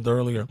mentioned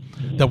earlier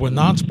that were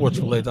non-sports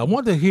related. I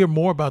wanted to hear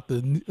more about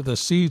the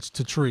Seeds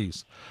to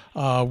Trees,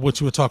 which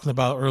you were talking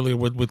about earlier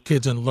with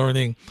kids and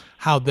learning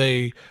how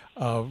they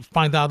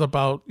find out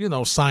about,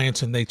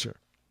 science and nature.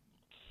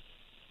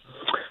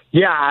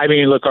 Yeah, I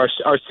mean, look,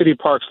 our City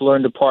Parks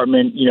Learn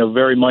department,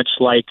 very much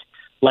like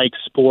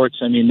sports.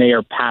 I mean, they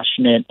are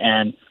passionate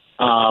and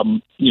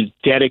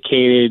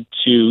dedicated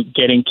to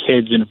getting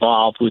kids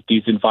involved with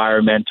these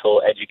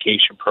environmental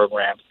education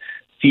programs.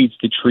 Seeds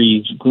to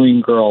Trees,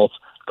 Green Girls,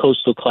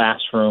 Coastal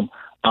Classroom,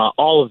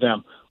 all of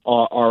them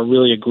are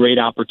really a great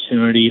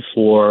opportunity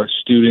for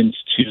students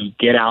to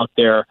get out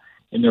there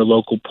in their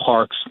local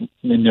parks,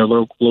 in their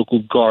local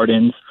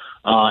gardens,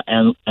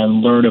 and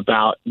learn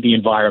about the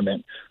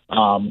environment.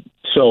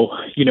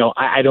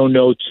 I don't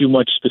know too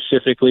much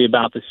specifically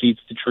about the Seeds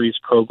to Trees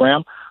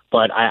program,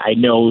 but I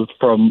know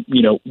from,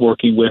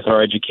 working with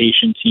our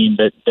education team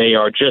that they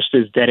are just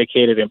as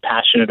dedicated and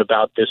passionate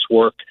about this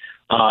work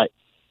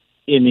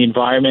in the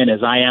environment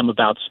as I am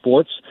about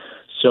sports.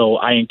 So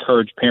I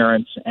encourage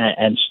parents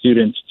and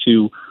students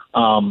to,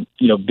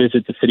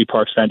 visit the City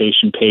Parks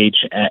Foundation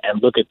page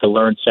and look at the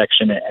Learn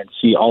section and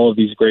see all of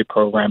these great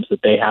programs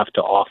that they have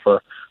to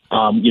offer.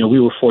 We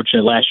were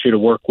fortunate last year to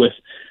work with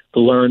the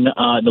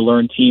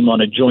Learn team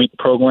on a joint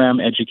program,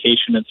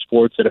 education and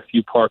sports, at a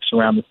few parks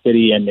around the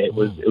city, and it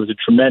was a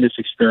tremendous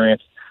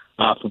experience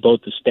for both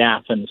the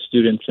staff and the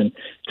students, and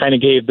kind of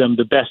gave them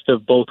the best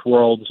of both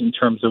worlds in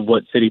terms of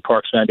what City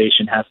Parks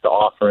Foundation has to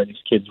offer. And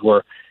these kids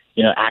were,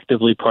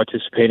 actively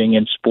participating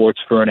in sports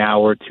for an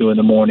hour or two in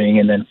the morning,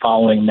 and then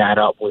following that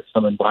up with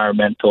some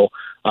environmental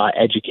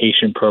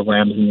education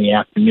programs in the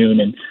afternoon.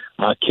 And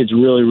kids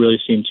really,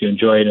 really seem to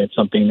enjoy it, and it's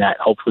something that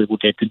hopefully we'll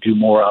get to do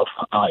more of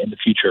in the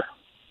future.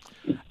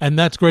 And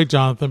that's great,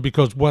 Jonathan,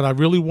 because what I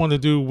really want to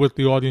do with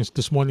the audience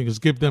this morning is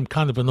give them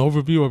kind of an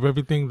overview of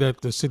everything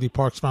that the City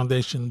Parks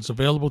Foundation is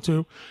available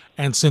to.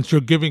 And since you're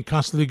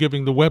constantly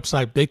giving the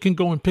website, they can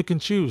go and pick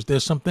and choose.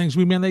 There's some things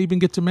we may not even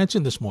get to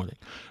mention this morning.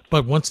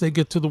 But once they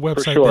get to the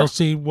website, They'll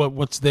see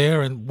what's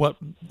there and what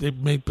they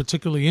may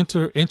particularly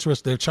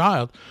interest their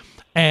child,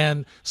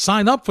 and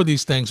sign up for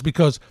these things.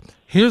 Because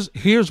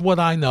here's what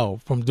I know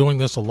from doing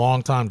this a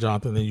long time,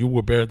 Jonathan, and you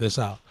will bear this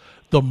out.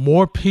 The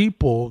more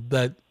people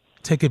that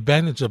take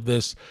advantage of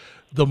this,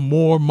 the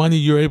more money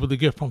you're able to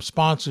get from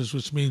sponsors,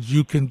 which means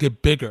you can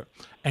get bigger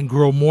and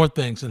grow more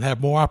things and have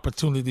more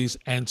opportunities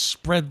and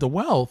spread the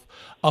wealth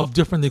of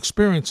different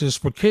experiences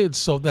for kids,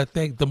 so that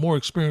the more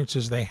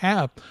experiences they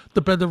have,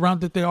 the better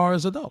rounded they are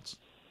as adults.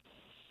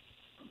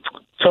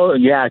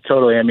 Totally.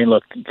 I mean,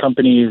 look,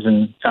 companies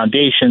and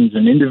foundations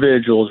and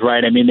individuals,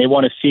 right? I mean, they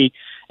want to see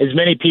as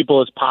many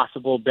people as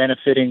possible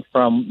benefiting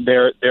from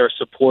their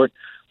support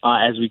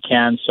as we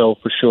can. So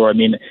for sure, I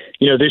mean,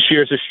 this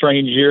year is a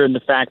strange year in the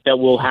fact that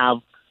we'll have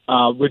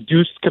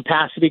reduced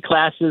capacity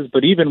classes,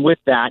 but even with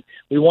that,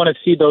 we want to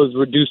see those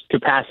reduced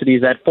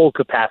capacities at full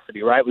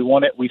capacity, right?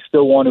 We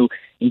still want to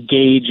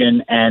engage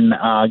and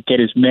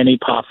get as many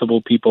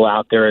possible people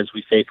out there as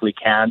we safely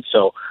can.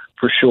 So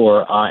for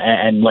sure,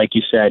 and like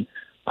you said,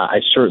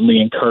 I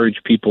certainly encourage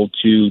people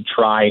to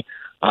try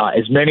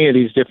as many of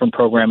these different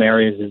program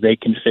areas as they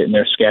can fit in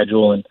their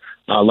schedule. And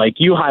like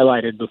you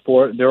highlighted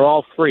before, they're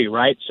all free,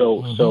 right?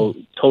 So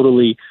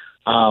totally,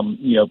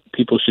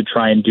 people should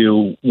try and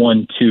do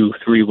 1, 2,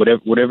 3,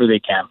 whatever they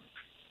can.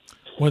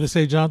 What do they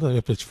say, Jonathan?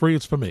 If it's free,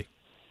 it's for me.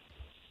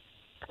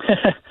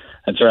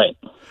 That's right.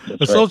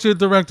 Associate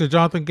Director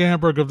Jonathan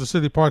Gamberg of the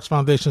City Parks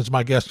Foundation is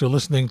my guest. You're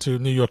listening to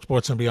New York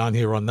Sports and Beyond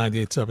here on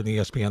 98.7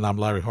 ESPN. I'm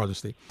Larry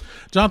Hardesty.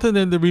 Jonathan,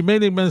 in the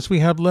remaining minutes we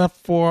have left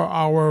for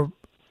our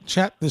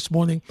chat this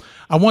morning,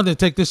 I wanted to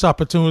take this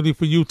opportunity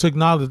for you to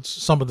acknowledge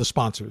some of the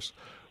sponsors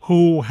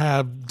who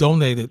have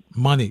donated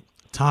money,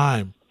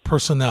 time,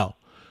 personnel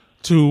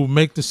to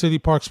make the City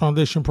Parks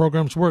Foundation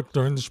programs work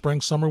during the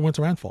spring, summer,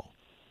 winter, and fall.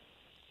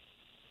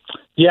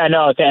 Yeah,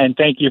 no, and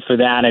thank you for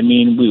that. I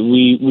mean,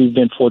 we've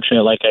been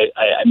fortunate, like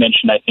I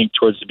mentioned, I think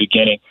towards the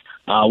beginning.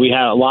 We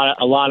had a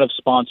lot of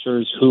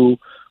sponsors who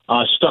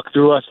stuck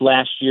through us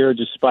last year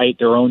despite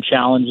their own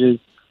challenges,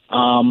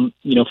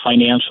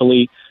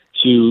 financially.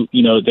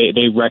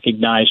 They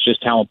recognize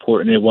just how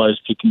important it was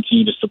to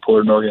continue to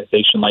support an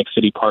organization like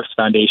City Parks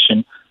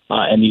Foundation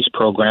and these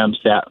programs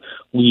that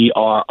we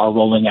are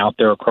rolling out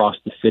there across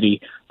the city.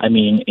 I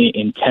mean,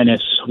 in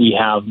tennis, we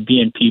have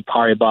BNP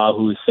Paribas,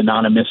 who is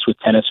synonymous with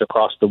tennis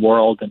across the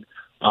world,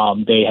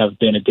 and they have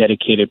been a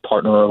dedicated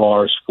partner of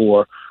ours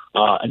for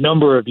a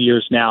number of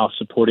years now,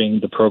 supporting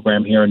the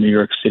program here in New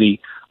York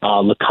City.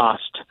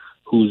 Lacoste,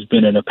 who's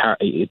been an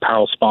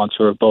apparel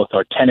sponsor of both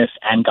our tennis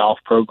and golf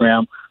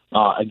program.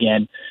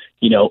 Again,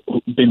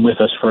 been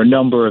with us for a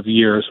number of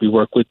years. We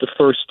work with the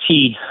First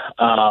Tee,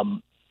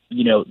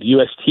 the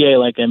USTA,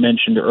 like I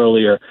mentioned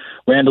earlier,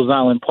 Randall's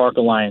Island Park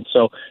Alliance.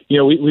 So,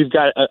 we've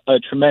got a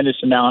tremendous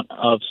amount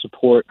of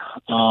support,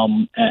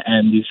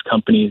 and these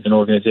companies and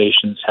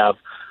organizations have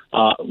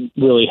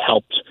really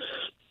helped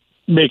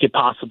make it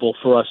possible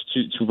for us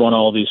to run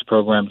all these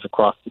programs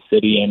across the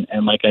city.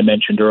 And like I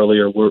mentioned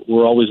earlier,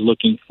 we're always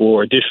looking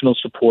for additional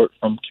support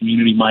from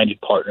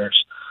community-minded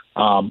partners,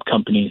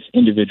 companies,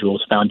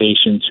 individuals,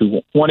 foundations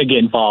who want to get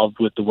involved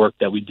with the work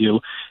that we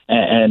do.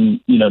 And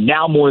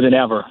now more than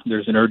ever,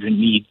 there's an urgent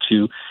need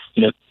to,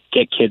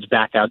 get kids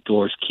back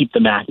outdoors, keep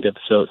them active.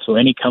 So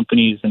any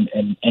companies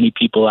and any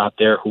people out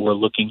there who are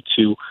looking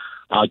to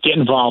get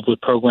involved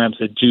with programs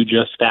that do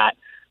just that,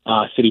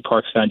 City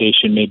Parks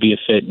Foundation may be a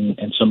fit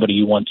and somebody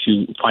you want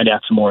to find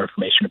out some more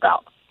information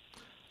about.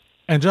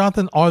 And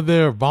Jonathan, are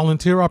there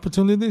volunteer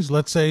opportunities?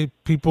 Let's say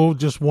people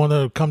just want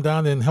to come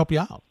down and help you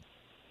out.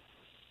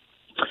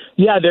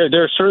 Yeah,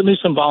 there are certainly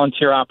some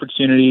volunteer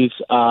opportunities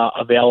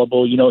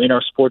available, in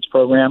our sports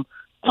program,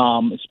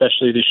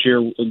 especially this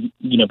year,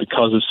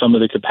 because of some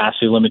of the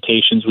capacity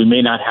limitations. We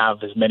may not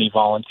have as many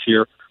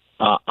volunteer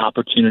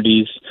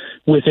opportunities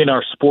within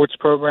our sports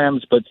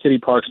programs, but City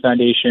Parks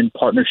Foundation,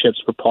 Partnerships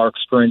for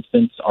Parks, for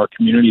instance, our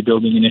community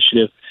building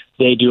initiative,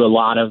 they do a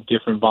lot of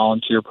different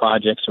volunteer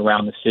projects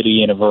around the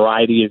city in a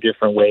variety of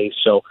different ways.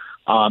 So,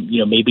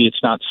 maybe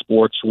it's not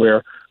sports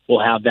where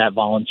we'll have that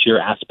volunteer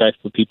aspect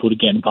for people to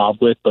get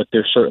involved with, but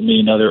there's certainly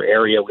another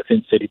area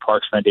within City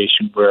Parks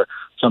Foundation where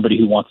somebody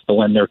who wants to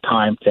lend their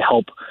time to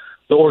help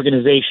the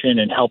organization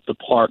and help the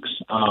parks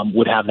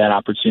would have that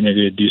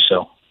opportunity to do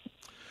so.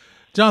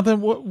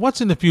 Jonathan, what's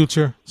in the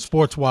future,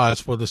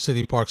 sports-wise, for the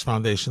City Parks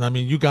Foundation? I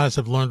mean, you guys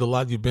have learned a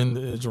lot. You've been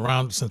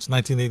around since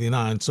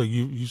 1989, so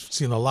you've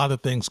seen a lot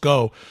of things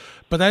go.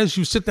 But as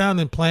you sit down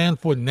and plan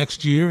for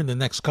next year and the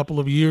next couple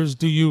of years,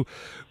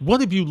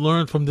 what have you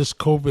learned from this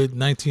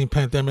COVID-19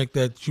 pandemic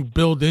that you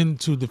build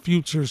into the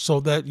future so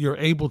that you're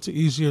able to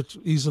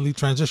easily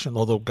transition?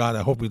 Although, God,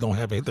 I hope we don't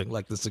have anything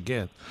like this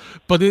again.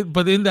 But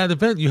in that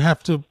event, you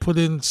have to put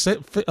in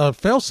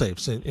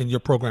fail-safes in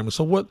your programming.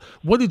 So what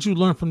did you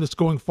learn from this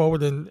going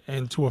forward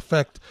and to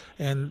affect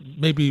and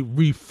maybe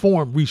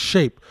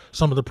reshape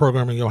some of the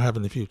programming you'll have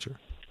in the future?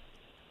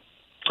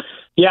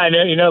 Yeah,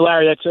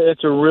 Larry,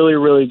 that's a really,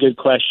 really good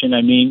question.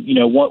 I mean,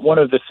 one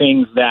of the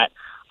things that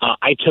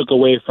I took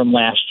away from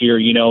last year,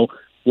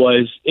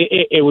 was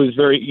it was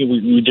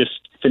we just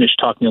finished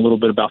talking a little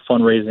bit about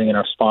fundraising and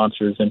our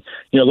sponsors. And,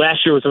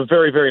 last year was a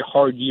very, very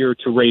hard year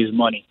to raise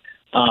money.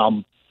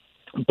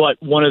 But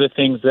one of the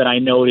things that I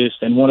noticed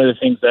and one of the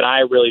things that I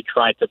really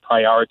tried to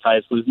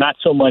prioritize was not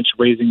so much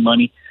raising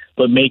money,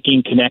 but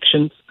making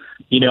connections,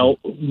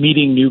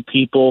 meeting new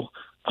people,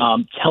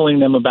 telling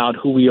them about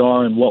who we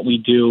are and what we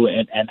do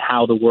and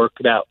how the work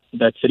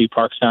that City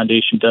Parks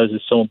Foundation does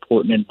is so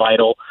important and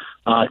vital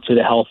to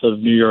the health of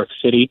New York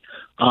City.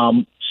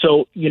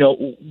 So,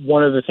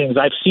 one of the things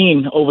I've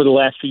seen over the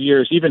last few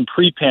years, even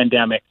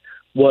pre-pandemic,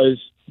 was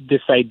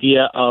this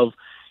idea of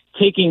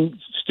taking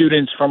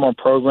students from our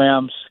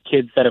programs,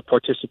 kids that have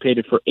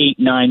participated for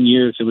 8-9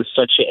 years. It was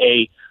such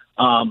a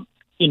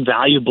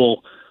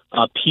invaluable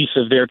piece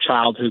of their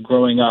childhood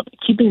growing up,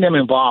 keeping them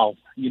involved,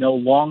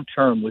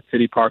 long-term with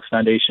City Parks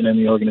Foundation and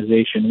the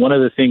organization. One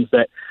of the things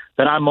that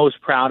I'm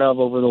most proud of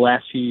over the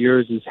last few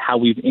years is how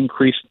we've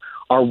increased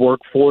our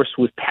workforce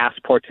with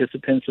past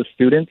participants of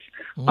students,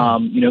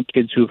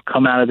 kids who have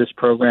come out of this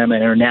program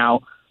and are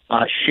now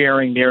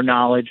sharing their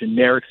knowledge and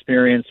their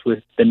experience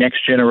with the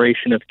next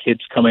generation of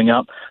kids coming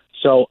up.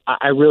 So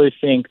I really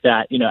think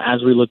that,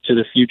 as we look to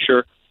the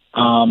future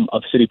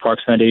of City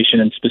Parks Foundation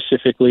and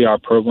specifically our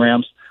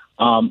programs,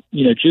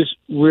 just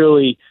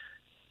really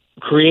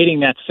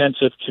creating that sense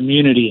of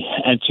community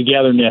and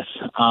togetherness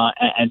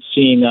and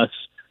seeing us,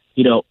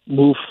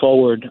 move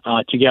forward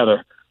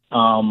together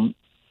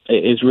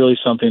is really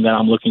something that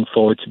I'm looking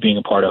forward to being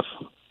a part of.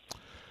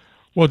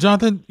 Well,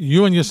 Jonathan,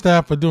 you and your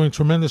staff are doing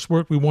tremendous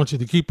work. We want you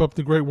to keep up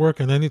the great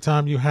work. And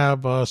anytime you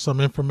have some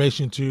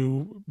information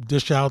to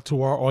dish out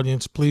to our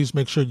audience, please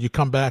make sure you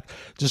come back.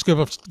 Just give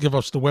us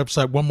the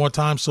website one more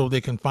time so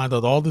they can find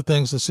out all the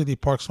things the City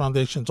Parks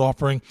Foundation is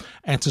offering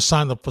and to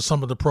sign up for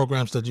some of the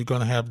programs that you're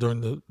going to have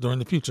during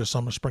the future,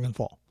 summer, spring, and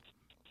fall.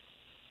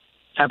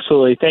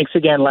 Absolutely. Thanks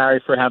again,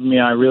 Larry, for having me.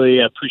 I really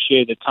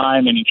appreciate the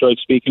time and enjoyed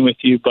speaking with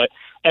you. But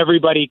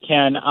everybody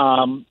can,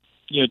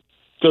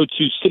 go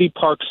to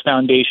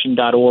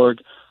cityparksfoundation.org.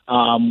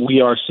 We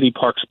are City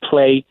Parks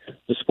Play.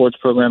 The sports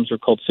programs are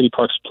called City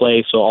Parks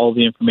Play, so all of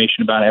the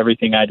information about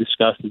everything I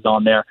discussed is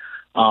on there,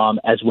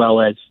 as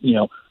well as,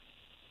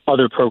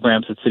 other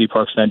programs that City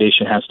Parks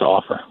Foundation has to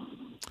offer.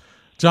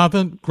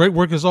 Jonathan, great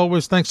work as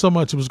always. Thanks so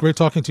much. It was great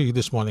talking to you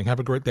this morning. Have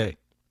a great day.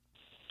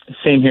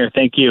 Same here.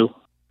 Thank you.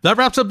 That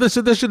wraps up this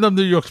edition of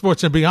New York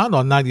Sports and Beyond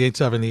on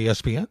 98.7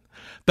 ESPN.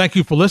 Thank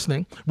you for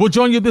listening. We'll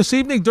join you this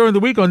evening during the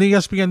week on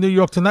ESPN New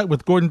York Tonight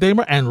with Gordon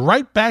Damer and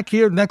right back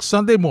here next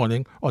Sunday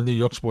morning on New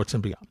York Sports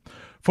and Beyond.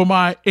 For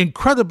my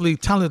incredibly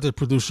talented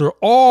producer,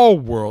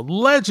 all-world,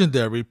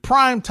 legendary,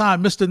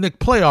 primetime Mr. Nick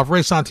Playoff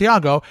Ray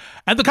Santiago,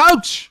 and the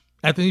coach,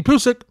 Anthony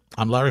Pusick,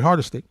 I'm Larry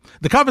Hardesty.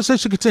 The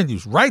conversation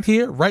continues right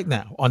here, right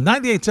now on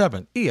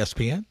 98.7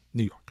 ESPN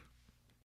New York.